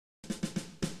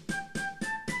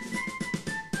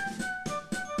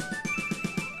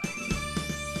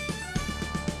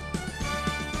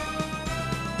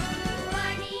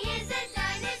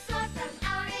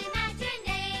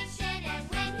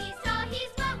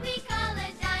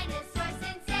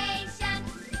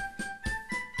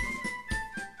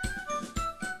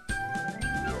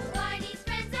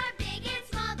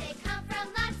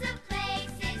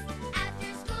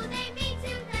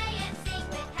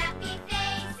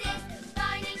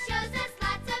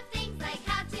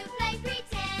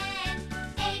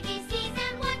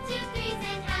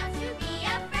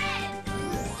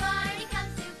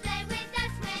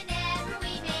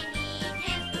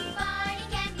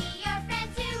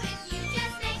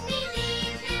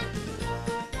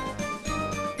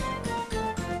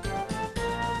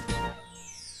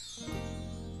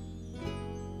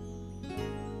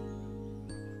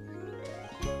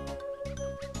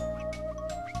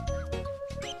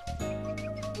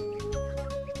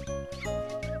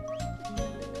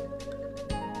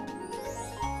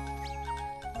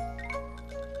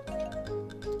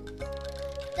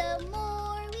The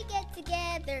more we get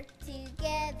together,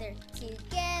 together,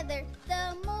 together,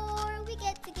 the more we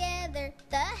get together,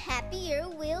 the happier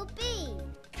we'll be.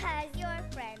 'Cause your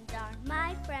friends are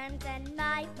my friends and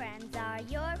my friends are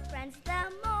your friends.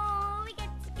 The more we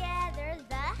get together,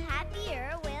 the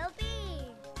happier we'll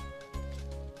be.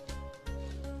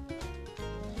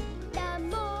 The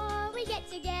more we get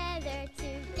together,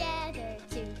 together,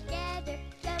 together,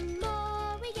 the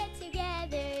more we get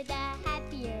together, the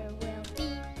happier we'll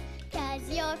be. 'Cause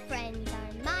your friends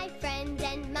are my friends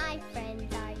and my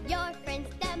friends are your friends.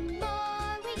 The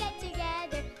more we get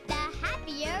together, the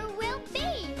happier we'll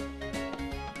be.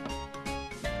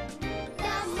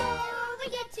 The more we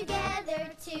get together,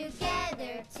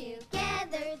 together,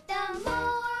 together, the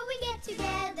more we get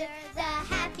together, the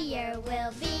happier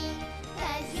we'll be.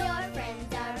 'Cause your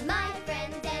friends are my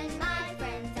friends and my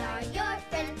friends are your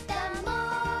friends. The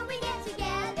more we get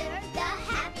together, the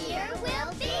happier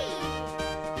we'll be.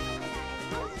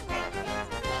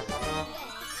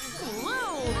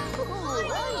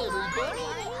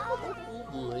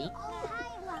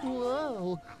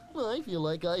 Wow, I feel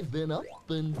like I've been up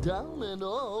and down and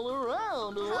all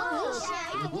around.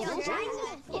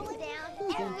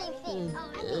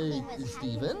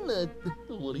 Stephen,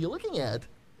 what are you looking at?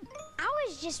 I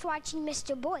was just watching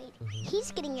Mr. Boyd.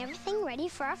 He's getting everything ready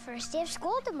for our first day of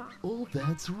school tomorrow. Oh,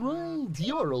 that's right.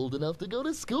 You're old enough to go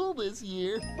to school this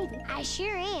year. I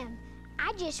sure am.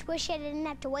 I just wish I didn't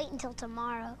have to wait until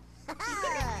tomorrow.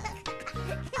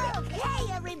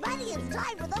 Okay, everybody, it's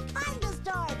time for the fun to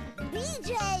start.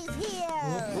 BJ's here.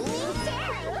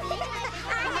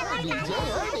 Hi, BJ.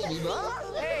 Hi, baby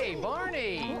Bob. Hey,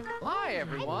 Barney. Hi,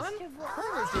 everyone.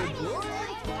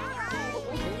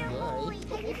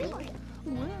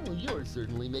 Well, you're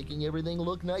certainly making everything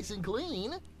look nice and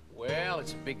clean. Well,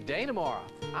 it's a big day tomorrow.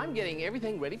 I'm getting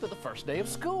everything ready for the first day of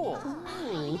school.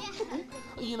 Oh.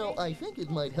 You know, I think it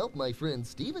might help my friend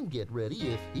Stephen get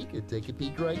ready if he could take a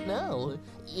peek right now,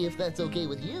 if that's okay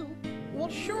with you. Well,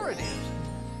 sure it is.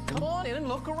 Come on in and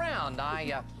look around.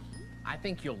 I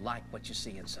think you'll like what you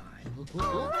see inside.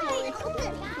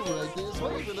 Right this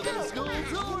way for the big school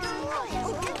tour.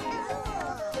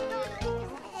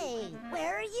 Hey,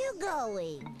 where are you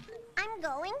going? I'm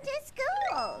going to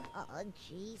school. Oh,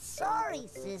 gee, sorry,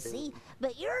 sissy,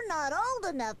 but you're not old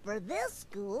enough for this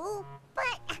school.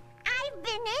 But I've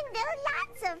been in there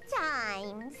lots of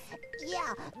times.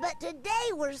 Yeah, but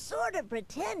today we're sort of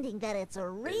pretending that it's a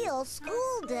real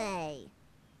school day.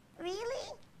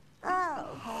 Really?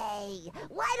 Oh. Hey,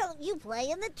 why don't you play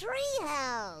in the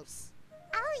treehouse?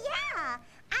 Oh, yeah.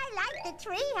 I like the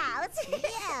treehouse.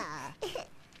 Yeah.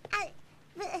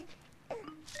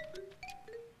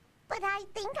 But I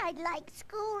think I'd like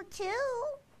school,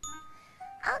 too.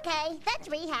 Okay, the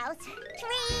treehouse.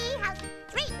 Treehouse,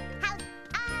 treehouse.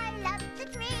 I love the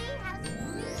treehouse.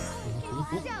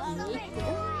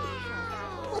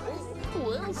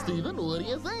 Well, Stephen, what do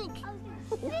you think?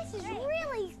 This is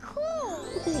really cool.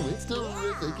 Oh, it's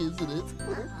terrific, isn't it?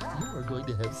 You are going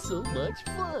to have so much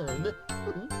fun.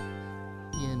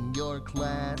 In your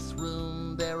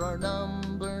classroom, there are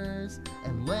numbers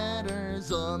and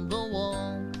letters on the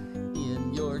wall.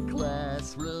 In your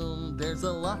classroom, there's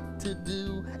a lot to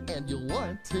do, and you'll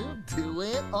want to do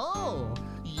it all.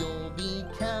 You'll be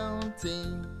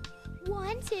counting.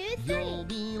 1, 2, 3. You'll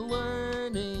be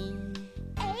learning.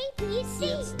 A, B, C.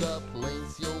 It's the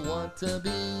place you'll want to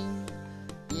be.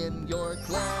 In your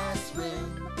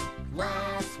classroom,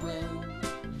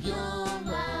 you'll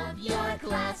love your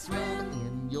classroom.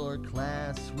 In your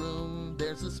classroom,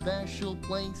 there's a special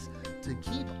place to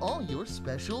keep all your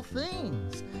special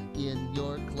things. In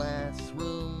your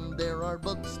classroom, there are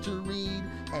books to read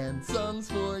and songs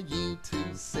for you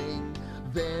to sing.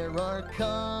 There are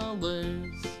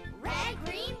colors. Red,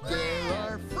 green, blue. There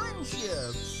are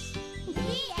friendships.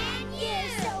 Me and you.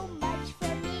 There's so much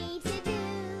for me to do.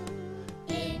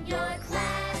 In your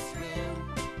classroom,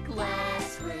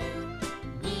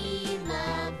 we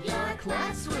love your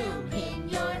classroom. In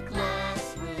your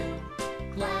classroom,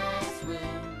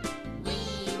 we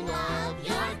love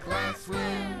your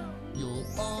classroom. You'll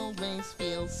always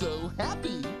feel so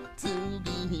happy to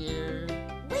be here.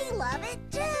 We love it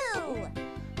too.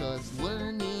 'Cause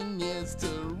learning is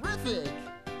terrific,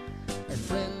 and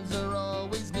friends are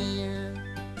always near.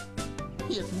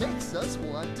 It makes us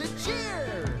want to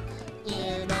cheer.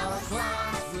 In our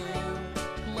classroom,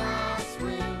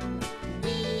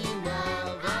 we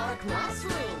love our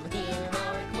classroom. In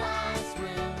our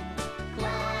classroom,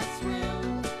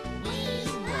 we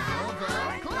love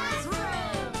our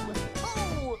classroom.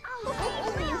 Oh!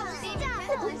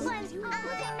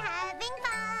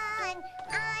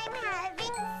 I'm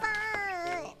having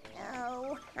fun.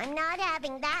 Oh, I'm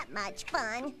that much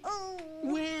fun. Ooh.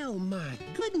 Well, my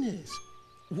goodness.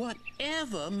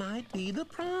 Whatever might be the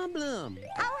problem?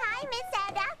 Oh, hi, Miss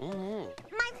Etta.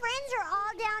 My friends are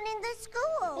all down in the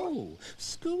school. Oh,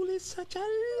 school is such a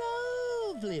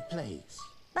lovely place.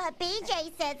 But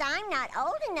BJ says I'm not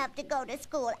old enough to go to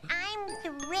school. I'm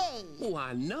 3. Oh,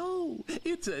 I know.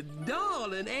 It's a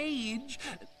darling age.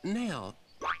 Now,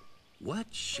 what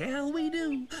shall we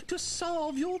do to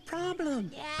solve your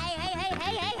problem?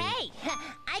 Hey!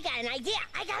 I got an idea!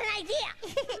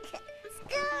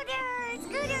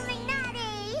 Scooter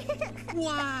McNutty.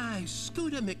 Why,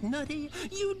 Scooter McNutty,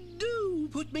 you do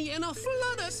put me in a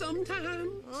flutter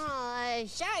sometimes. Oh,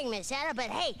 sorry, Miss Etta, but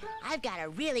hey, I've got a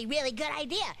really, really good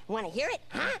idea. Want to hear it?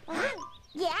 Huh?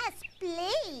 Yes,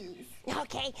 please.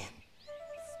 Okay.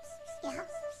 Yeah.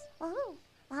 Oh.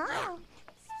 Wow.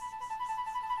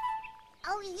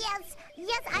 Oh, yes,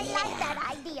 I like that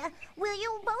idea. Will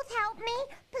you both help me,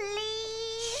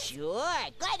 please? Sure,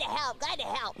 glad to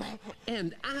help.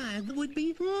 And I would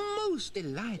be most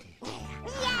delighted.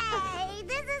 Yay!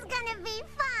 This is gonna be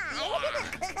fun.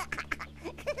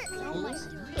 The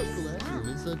classroom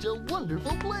is such a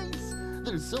wonderful place.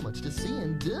 There's so much to see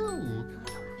and do.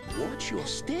 Watch your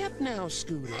step now,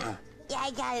 Scooter. Yeah,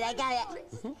 I got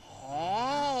it.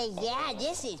 Hey, yeah,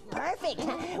 this is perfect.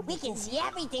 We can see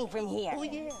everything from here. Oh,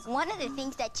 yeah. One of the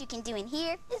things that you can do in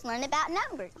here is learn about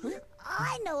numbers.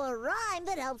 I know a rhyme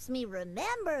that helps me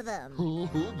remember them. Oh,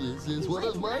 this is one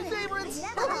of my favorites.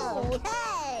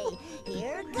 Okay,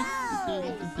 here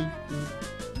goes.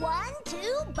 1,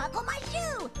 2, buckle my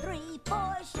shoe. 3,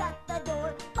 4, shut the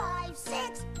door. 5,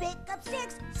 6, pick up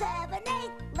sticks. 7,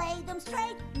 8, lay them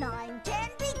straight. 9, 10,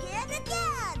 begin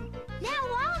again. Now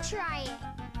I'll try it.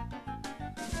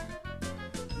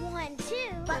 1,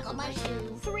 2, Buckle my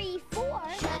shoe. 3, 4,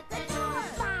 Shut the door.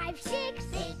 5, 6,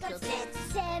 Pick up sticks.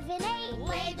 7, 8,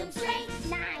 Lay them straight.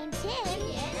 9, 10,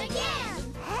 Begin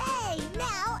again. Hey,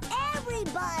 now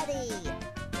everybody.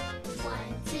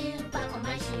 1, 2, buckle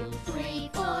my shoe. 3,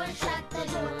 4, shut the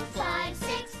door. 5,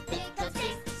 6, pick up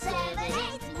 6, 7, 8,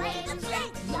 lay them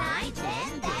straight. 9,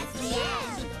 10, that's the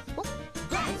end.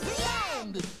 That's the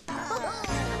end. I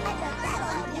bet that'll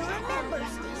help you remember.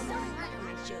 Buckle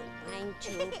my shoe. 1, 2,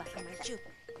 buckle my shoe.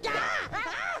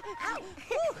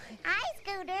 Hi,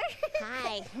 Scooter.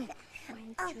 Hi. 1,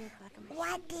 2, buckle my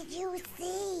What did you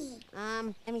see?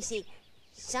 Let me see.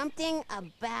 Something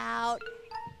about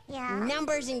Yeah.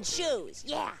 numbers and shoes.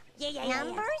 Yeah.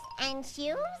 Numbers and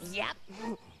shoes? Yep.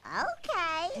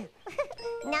 Okay.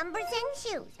 Numbers and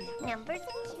shoes. Numbers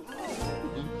and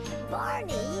shoes.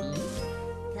 Barney,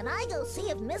 can I go see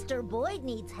if Mr. Boyd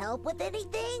needs help with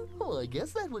anything? Oh, I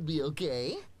guess that would be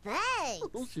okay. Thanks.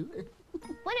 Oh, sure.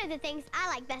 One of the things I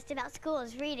like best about school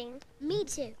is reading. Me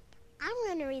too. I'm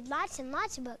going to read lots and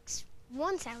lots of books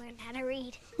once I learn how to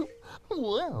read.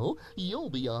 Well, you'll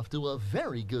be off to a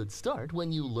very good start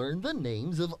when you learn the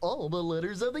names of all the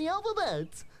letters of the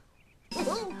alphabet.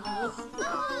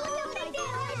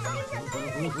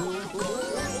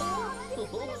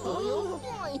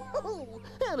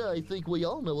 And I think we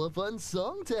all know a fun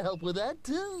song to help with that,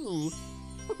 too.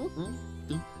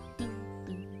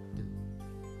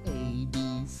 A,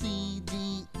 B, C,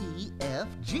 D, E, F,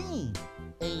 G,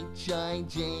 H, I,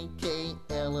 J, K,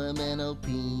 L, M, N, O,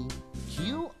 P,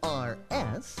 Q, R,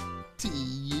 S, T,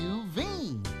 U,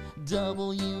 V,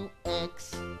 W,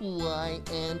 X, Y,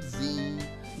 and Z.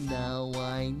 Now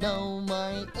I know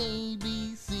my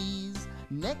ABCs.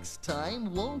 Next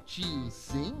time, won't you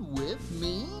sing with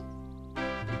me?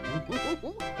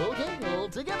 Okay, all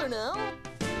together now.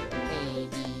 A,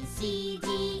 B, C,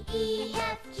 D, E,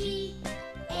 F, G,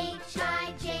 H,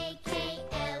 I, J, K,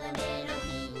 L, M, N, O,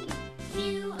 P,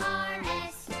 Q, R,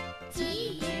 S,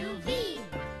 T, U, V,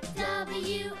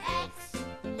 W, X,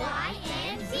 Y,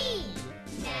 and Z.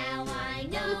 Now I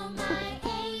know my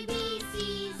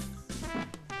ABCs.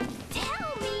 Tell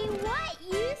me what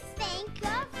you think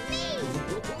of me.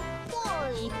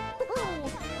 Boy! Oh,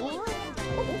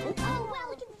 well,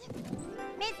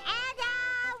 Miss Ada,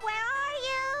 where are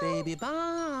you? Baby Bop.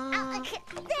 Oh,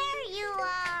 there you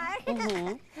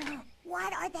are.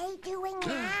 What are they doing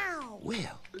now?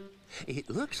 Well, it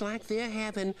looks like they're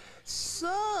having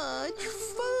such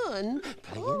fun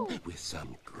playing with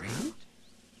some great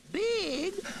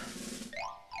big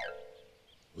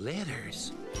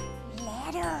letters.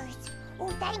 Letters. Oh,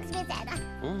 thanks, Miss Ada.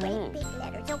 Great big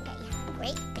letters. Okay,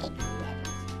 great big letters.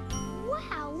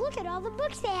 Wow, look at all the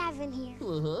books they have in here.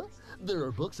 Uh-huh. There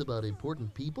are books about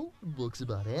important people, books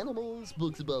about animals,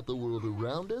 books about the world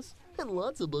around us, and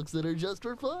lots of books that are just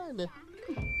for fun. Is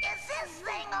this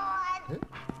thing on?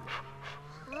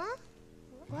 Huh?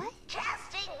 What?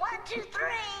 Testing 1, 2,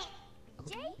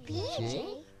 3.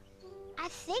 BJ? I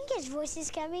think his voice is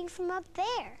coming from up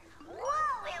there.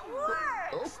 Whoa, it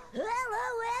works!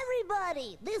 Hello,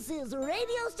 everybody. This is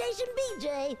Radio Station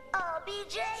BJ. All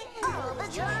BJ, all the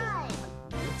time.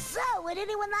 So, would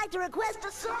anyone like to request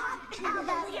a song? How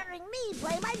about hearing me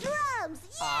play my drums?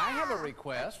 Yeah! I have a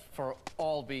request for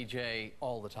all BJ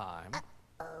all the time.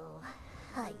 Oh,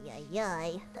 ay, ay,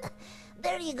 ay.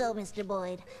 There you go, Mr.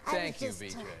 Boyd. Thank I you, was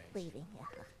just BJ. Leaving. Yeah.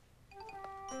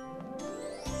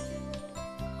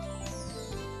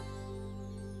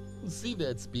 See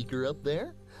that speaker up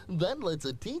there? That lets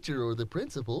a teacher or the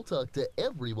principal talk to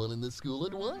everyone in the school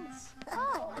at once.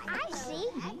 Oh, I see.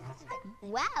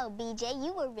 Wow, BJ,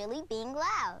 you were really being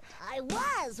loud. I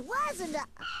was, wasn't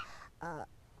I?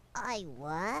 I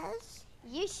was?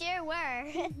 You sure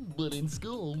were. But in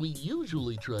school, we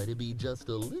usually try to be just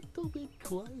a little bit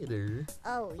quieter.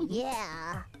 Oh,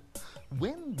 yeah.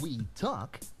 When we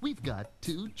talk, we've got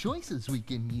two choices. We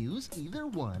can use either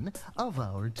one of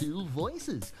our two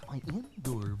voices. My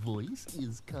indoor voice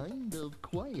is kind of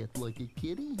quiet, like a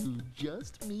kitty who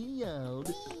just meowed.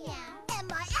 And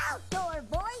my outdoor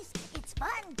voice, it's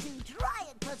fun to try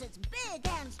it because it's big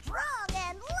and strong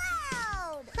and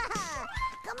loud.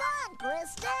 Come on,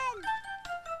 Kristen.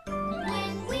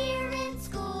 When we're in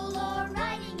school or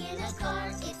riding in a car,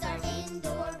 it's our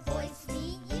indoor voice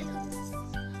we use.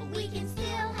 We can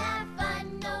still have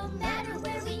fun no matter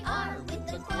where we are with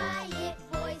the quiet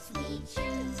voice we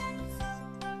choose.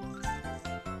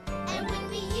 And when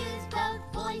we use both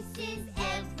voices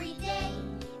every day,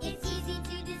 it's easy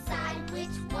to decide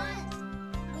which one.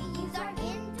 We use our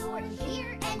indoor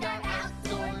here and our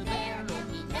outdoor there, and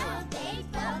we know they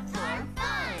both are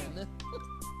fun.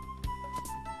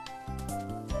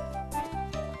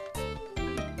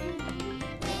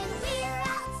 When we're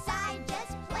outside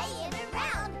just playing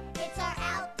around, it's our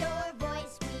outdoor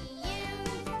voice we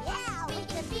use. Yeah, we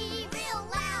can be real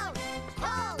loud,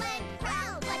 tall and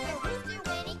proud, like a rooster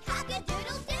when he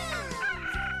cock-a-doodle-doo.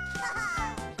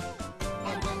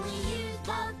 And when we use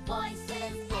both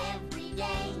voices every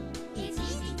day, it's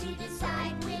easy to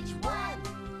decide which one.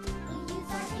 We use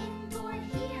our indoor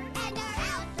here and our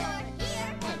outdoor here,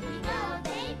 and we know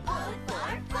they both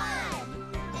are fun.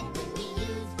 And when we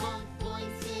use both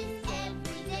voices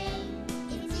every day,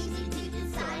 it's easy to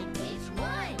decide which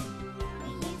one. We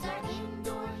use our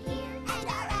indoor here and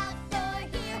our outdoor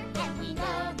here, and we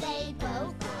know they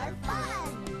both are fun.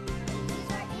 We use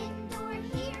our indoor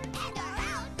here and our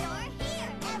outdoor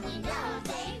here, and we know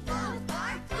they both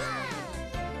are fun.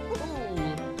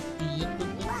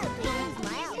 There's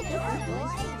my outdoor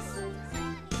voice.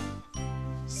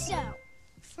 So,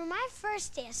 for my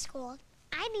first day of school,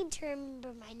 I need to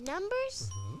remember my numbers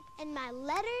and my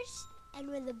letters and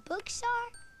where the books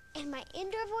are and my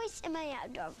indoor voice and my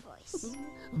outdoor voice.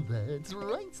 That's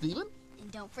right, Stephen.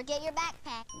 And don't forget your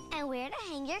backpack and where to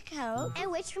hang your coat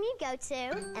and which room you go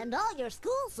to. And all your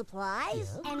school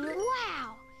supplies. And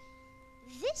wow,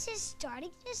 this is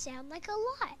starting to sound like a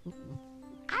lot.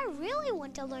 I really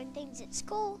want to learn things at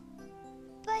school,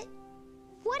 but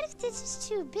what if this is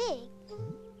too big?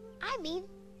 I mean,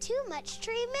 too much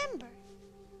to remember.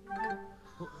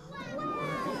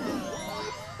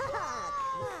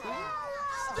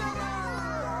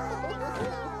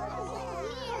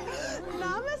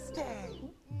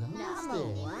 Namaste. Namaste.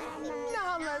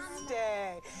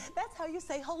 Namaste. That's how you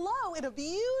say hello in a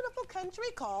beautiful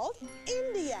country called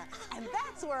India. And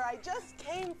that's where I just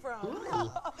came from.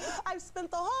 I've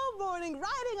spent the whole morning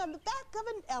riding on the back of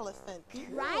an elephant.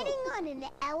 Riding on an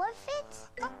elephant?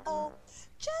 Uh-oh.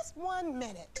 Just 1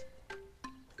 minute.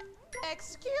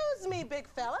 Excuse me, big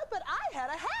fella, but I had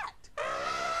a hat.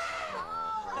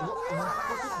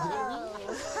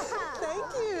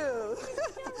 Thank you.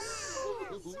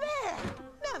 There.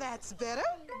 Now that's better.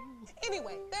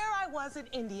 Anyway, there I was in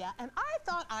India, and I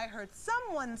thought I heard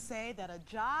someone say that a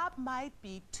job might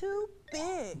be too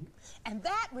big. And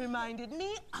that reminded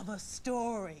me of a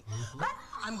story. But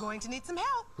I'm going to need some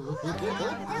help.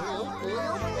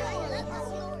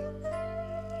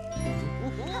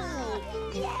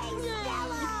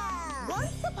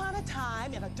 Once upon a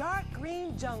time, in a dark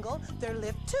green jungle, there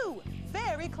lived two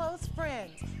very close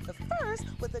friends. The first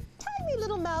was a tiny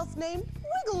little mouse named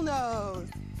Wigglenose.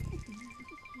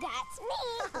 That's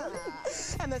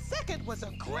me. And the second was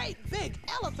a great big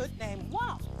elephant named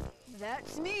Womp.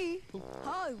 That's me.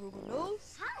 Hi,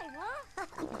 Wigglenose. Hi,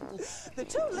 Mom. The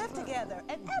two lived together,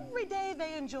 and every day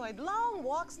they enjoyed long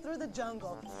walks through the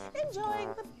jungle,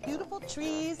 enjoying the beautiful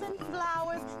trees and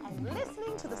flowers and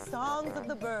listening to the songs of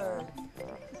the birds.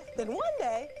 Then one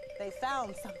day, they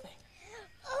found something.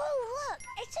 Oh, look,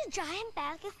 it's a giant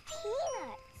bag of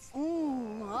peanuts.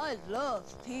 I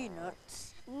love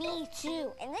peanuts. Me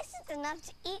too. And this is enough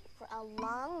to eat for a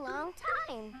long, long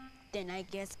time. Then I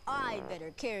guess I'd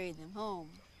better carry them home.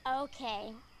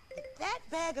 Okay. That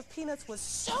bag of peanuts was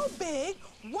so big,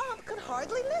 Womp could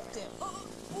hardly lift it.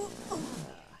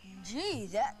 Gee,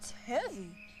 that's heavy.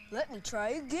 Let me try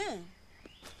again.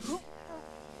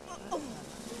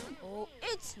 Oh,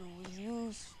 it's no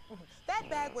use. That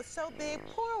bag was so big,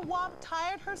 poor Womp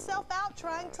tired herself out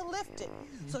trying to lift it.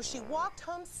 So she walked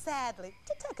home sadly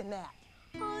to take a nap.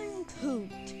 I'm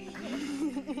pooped.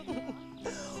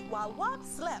 While Womp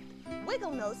slept,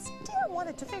 Wigglenose still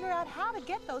wanted to figure out how to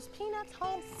get those peanuts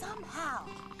home somehow.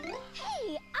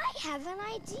 Hey, I have an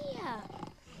idea.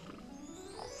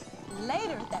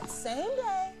 Later that same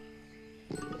day,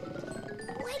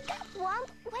 Wake up, Womp.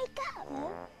 Wake up.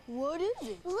 What is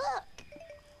it? Look.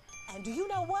 and do you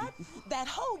know what? That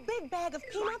whole big bag of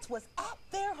peanuts was at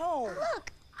their home.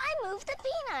 Look, I moved the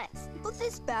peanuts. But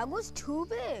this bag was too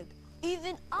big.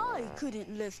 Even I couldn't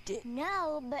lift it.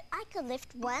 No, but I could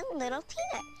lift one little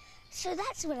peanut. So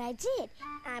that's what I did.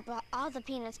 I brought all the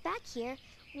peanuts back here,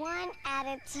 one at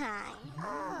a time.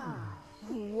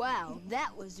 Wow,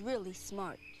 that was really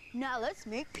smart. Now let's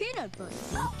make peanut butter.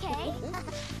 Okay.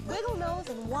 Wigglenose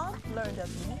and Womp learned a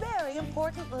very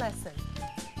important lesson.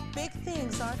 Big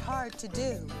things aren't hard to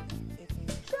do if you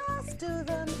just do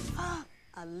them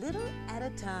a little at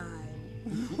a time.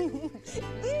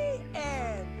 The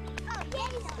end. Oh,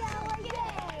 yay, Stella, yay!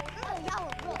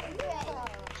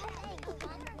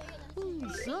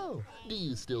 Oh, So, do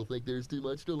you still think there's too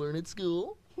much to learn at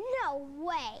school? no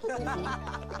way.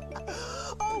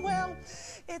 Oh, well,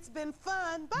 it's been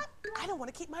fun, but I don't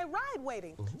want to keep my ride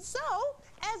waiting. So,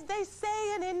 as they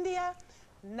say in India,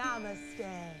 namaste.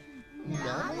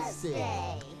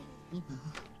 Namaste.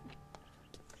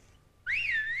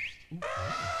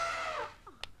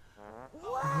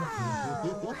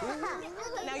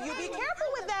 Now, you be careful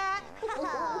with that.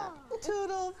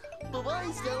 Toodles.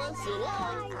 Bye-bye, Stella. So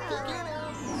long. Take care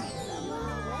now.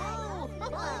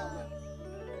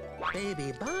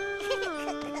 Baby Bop.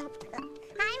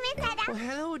 Hi, Miss Etta. Well,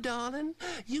 hello, darling.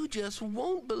 You just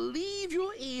won't believe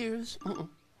your ears.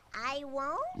 I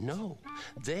won't? No,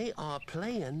 they are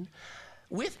playing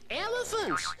with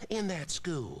elephants in that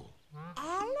school.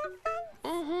 Elephant?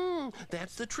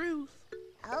 That's the truth.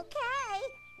 Okay.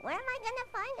 Where am I gonna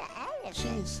find an elephant?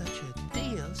 She's such a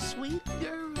dear, sweet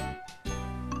girl.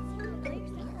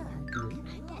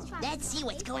 Let's see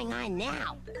what's going on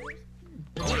now.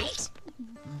 Yikes!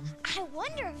 I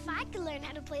wonder if I could learn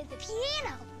how to play the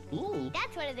piano. Ooh,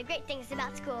 That's one of the great things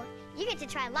about school. You get to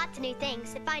try lots of new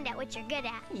things to find out what you're good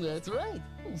at. that's right.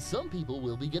 Some people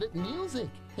will be good at music,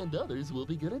 and others will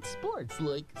be good at sports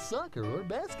like soccer or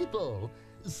basketball.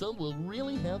 Some will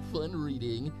really have fun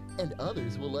reading, and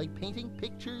others will like painting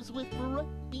pictures with bright,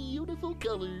 beautiful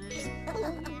colors.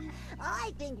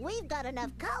 I think we've got enough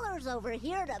colors over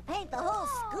here to paint the whole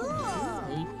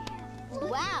school.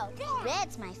 Wow,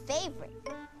 red's my favorite.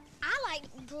 I like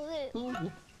blue.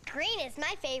 Oh, Green is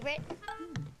my favorite.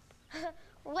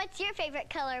 What's your favorite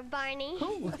color, Barney?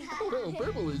 well,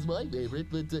 purple is my favorite,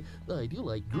 but I do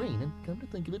like green, and come to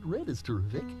think of it, red is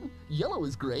terrific. Yellow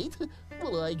is great.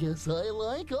 Well, I guess I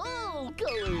like all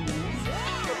colors.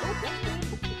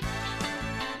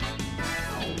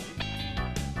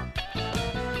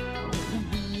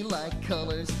 We like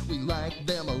colors, we like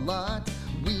them a lot.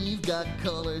 We've got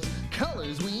colors,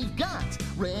 colors we've got.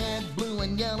 Red, blue,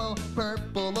 and yellow,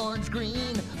 purple, orange,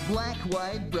 green, black,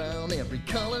 white, brown, every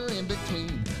color in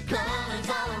between. Colors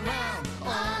all around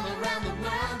the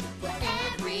world, for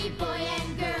every boy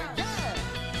and girl. Yeah!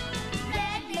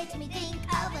 Red makes me think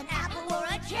of an apple or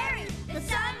a cherry, the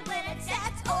sun when it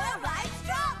sets, or a ripe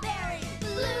strawberry.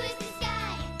 Blue is the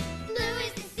sky, blue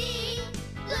is the sea,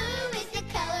 blue is the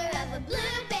color of a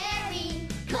blueberry.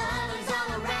 Colors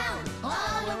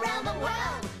all around the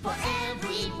world, for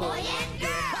every boy and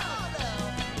girl.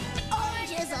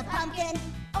 Orange is a pumpkin,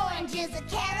 orange is a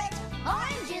carrot,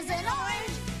 orange is an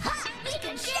orange. Ha! We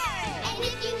can share it! And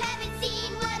if you haven't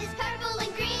seen what is purple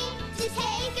and green, just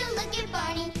take a look at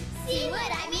Barney. See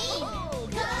what I mean?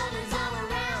 Colors all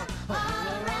around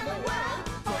the world,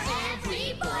 for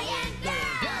every boy and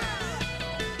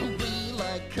girl. We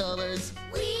like colors,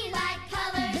 We like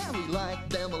colors, yeah, we like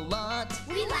them a lot.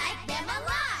 we like them a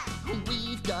lot.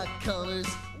 We've got colors,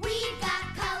 We've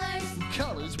got colors,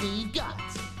 colors we've got.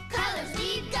 colors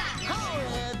we've got.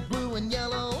 Red, blue, and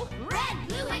yellow, Red,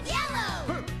 blue, and yellow.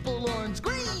 purple, orange,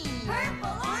 green.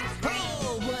 Purple, orange, green.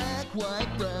 Oh, black,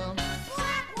 white, brown,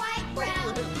 Black, white,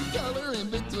 brown. every color in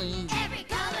between. Every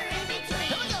color in between.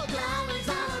 Here we go, colors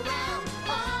all around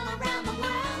the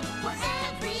world, for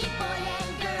every boy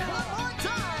and girl. One more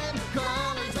time.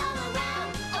 Colors all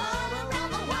around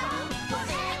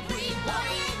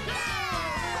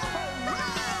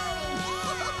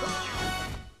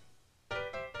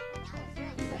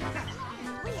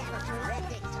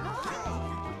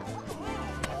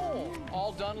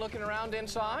looking around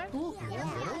inside? Oh, what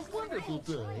a wonderful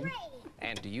time.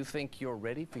 And do you think you're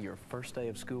ready for your first day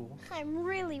of school? I'm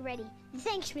really ready.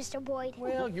 Thanks, Mr. Boyd.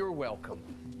 Well, you're welcome.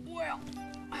 Well,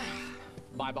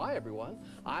 bye-bye, everyone.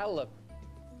 I'll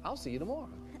see you tomorrow.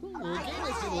 Okay,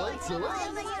 Mr. Boyd, so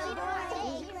long. No,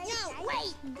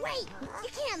 wait! You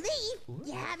can't leave.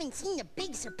 You haven't seen the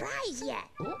big surprise yet.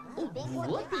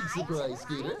 What big surprise,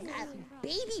 Scooter?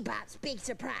 Baby Bop's big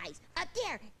surprise. Up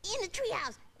there, in the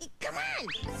treehouse. Come on!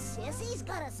 Sissy's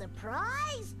got a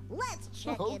surprise? Let's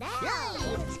check it out. I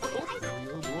love surprises.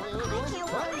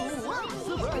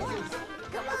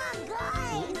 Come on,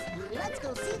 guys. Let's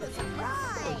go see the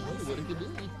surprise. What it could be?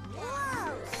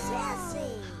 Whoa,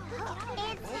 Sissy.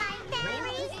 It's my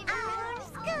very own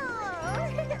school.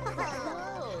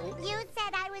 You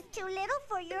said I was too little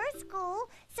for your school,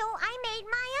 so I made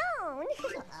my own.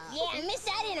 Yeah, Miss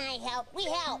Etta and I helped. We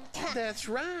helped. That's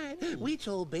right. We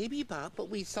told Baby Bop what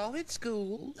we saw at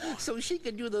school, so she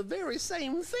could do the very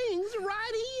same things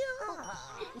right here.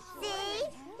 See?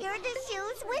 You're the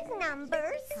shoes with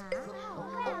numbers.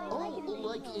 Oh,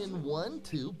 like in 1,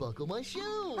 2, buckle my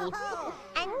shoe.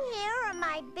 And here are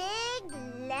my big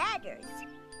letters.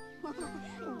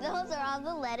 Those are all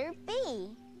the letter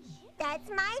B. That's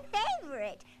my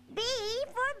favorite. B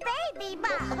for Baby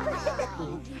Bop.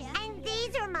 And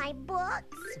these are my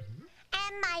books.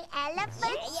 And my elephants.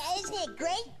 Yeah, isn't it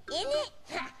great? Isn't it?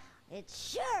 It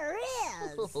sure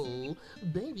is. Oh,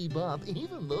 Baby Bop,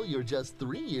 even though you're just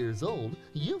 3 years old,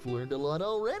 you've learned a lot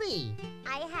already.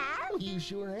 I have? You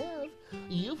sure have.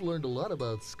 You've learned a lot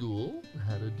about school,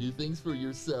 how to do things for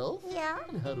yourself, Yeah.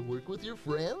 and how to work with your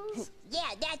friends.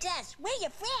 Yeah, that's us. We're your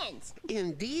friends.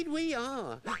 Indeed we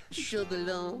are. Sugar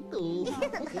Lump. Oh.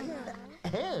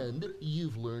 And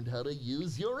you've learned how to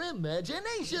use your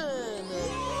imagination.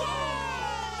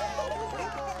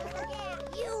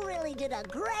 You really did a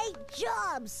great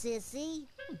job, Sissy.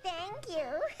 Thank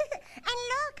you. And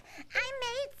look, I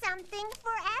made something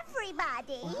for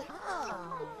everybody.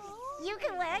 You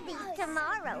can wear these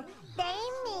tomorrow. They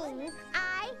mean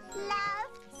I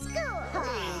love school.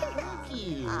 Thank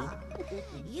you.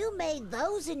 You made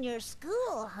those in your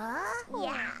school, huh?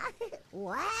 Yeah.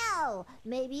 Wow.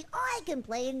 Maybe I can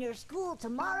play in your school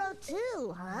tomorrow,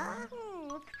 too, huh?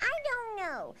 I don't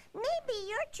know. Maybe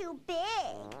you're too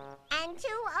big and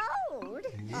too old.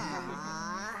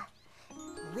 Aw.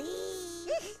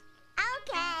 Please.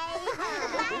 Okay.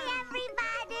 Bye,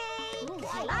 everybody.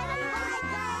 Bye. Bye,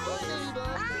 Baby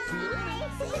Bop. See you later.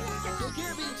 Take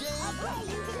care, BJ.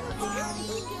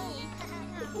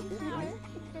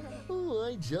 Oh, I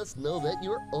just know that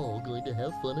you're all going to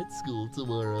have fun at school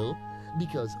tomorrow,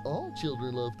 because all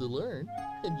children love to learn.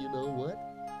 And you know what?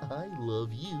 I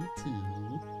love you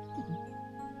too.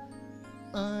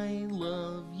 I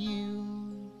love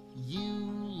you, you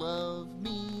love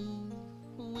me.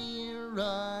 We're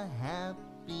a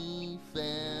happy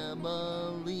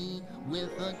family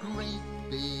with a great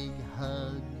big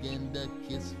hug and a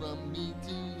kiss from me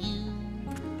to you.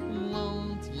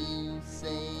 Won't you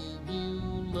say you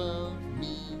love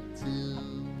me too?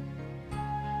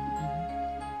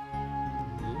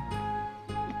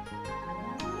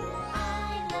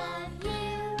 I love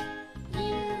you,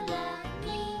 you love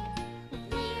me.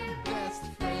 We're Best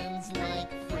friends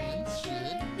like friends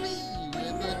should be,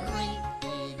 with a great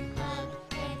big hug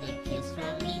and a kiss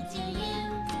from me to you.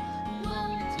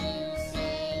 Won't you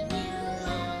say you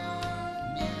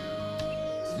love me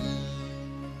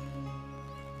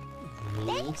too?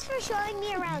 Thanks for showing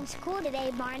me around school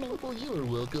today, Barney. Well, you are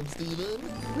welcome, Stephen.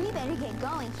 We better get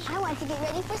going. I want to get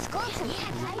ready for school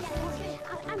tonight.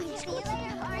 I'm here. See you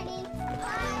later, Barney.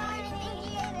 Bye, Barney.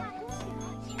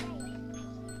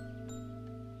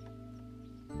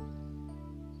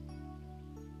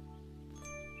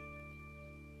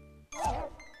 Hey,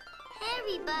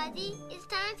 everybody. It's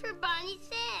time for Barney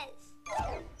Says.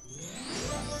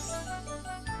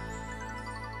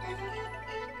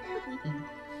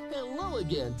 Hello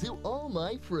again to all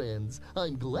my friends.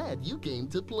 I'm glad you came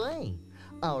to play.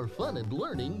 Our fun and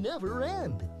learning never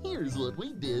end. Here's what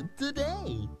we did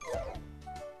today.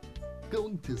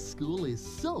 Going to school is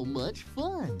so much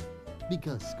fun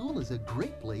because school is a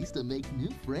great place to make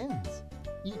new friends.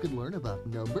 You can learn about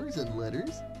numbers and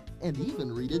letters and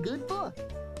even read a good book.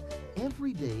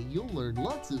 Every day you'll learn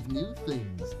lots of new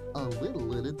things, a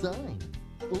little at a time.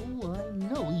 Oh, I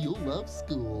know you'll love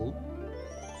school.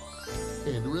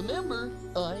 And remember,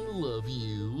 I love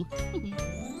you.